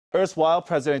Erstwhile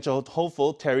presidential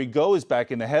hopeful Terry Gou is back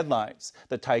in the headlines.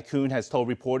 The tycoon has told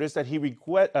reporters that he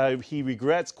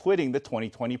regrets quitting the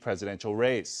 2020 presidential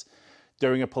race.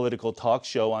 During a political talk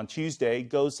show on Tuesday,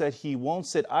 Gou said he won't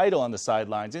sit idle on the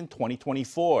sidelines in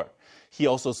 2024. He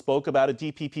also spoke about a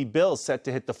DPP bill set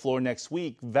to hit the floor next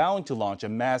week, vowing to launch a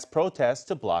mass protest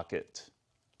to block it.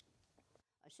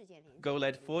 Gou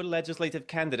led 4 legislative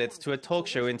candidates to a talk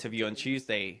show interview on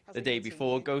Tuesday. The day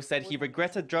before, Gou said he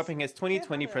regretted dropping his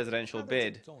 2020 presidential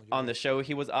bid. On the show,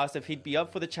 he was asked if he'd be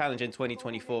up for the challenge in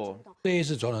 2024.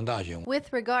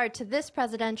 With regard to this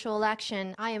presidential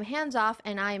election, I am hands-off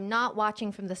and I am not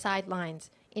watching from the sidelines.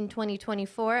 In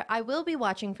 2024, I will be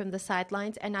watching from the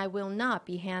sidelines and I will not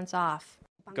be hands-off.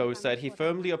 Gou said he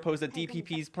firmly opposed the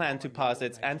DPP's plan to pass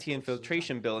its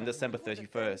anti-infiltration bill on December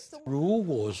 31st.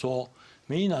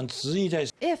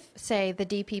 If, say, the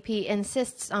DPP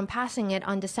insists on passing it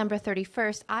on December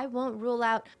 31st, I won't rule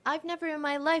out. I've never in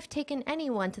my life taken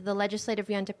anyone to the Legislative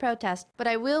Yuan to protest, but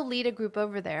I will lead a group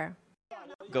over there.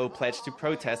 Gou pledged to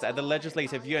protest at the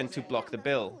Legislative Yuan to block the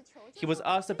bill. He was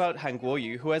asked about Han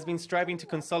Kuo-yu, who has been striving to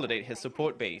consolidate his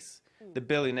support base. The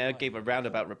billionaire gave a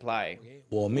roundabout reply.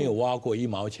 Gou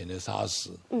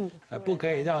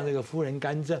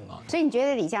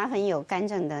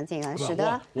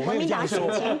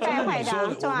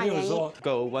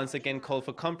once again called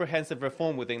for comprehensive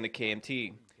reform within the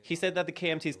KMT. He said that the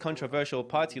KMT's controversial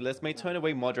party list may turn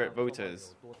away moderate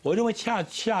voters. I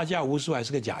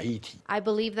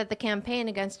believe that the campaign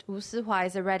against Wu Sz-huai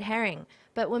is a red herring.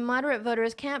 But when moderate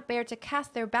voters can't bear to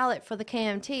cast their ballot for the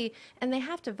KMT, and they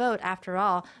have to vote after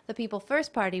all, the People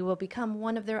First Party will become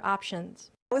one of their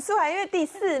options. Wu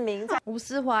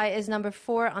Sz-huai is number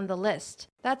 4 on the list.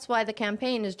 That's why the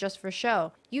campaign is just for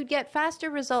show. You'd get faster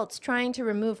results trying to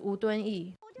remove Wu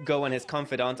Den-yih. Gou and his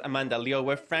confidante Amanda Liu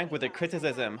were frank with their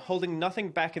criticism, holding nothing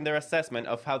back in their assessment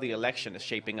of how the election is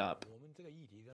shaping up.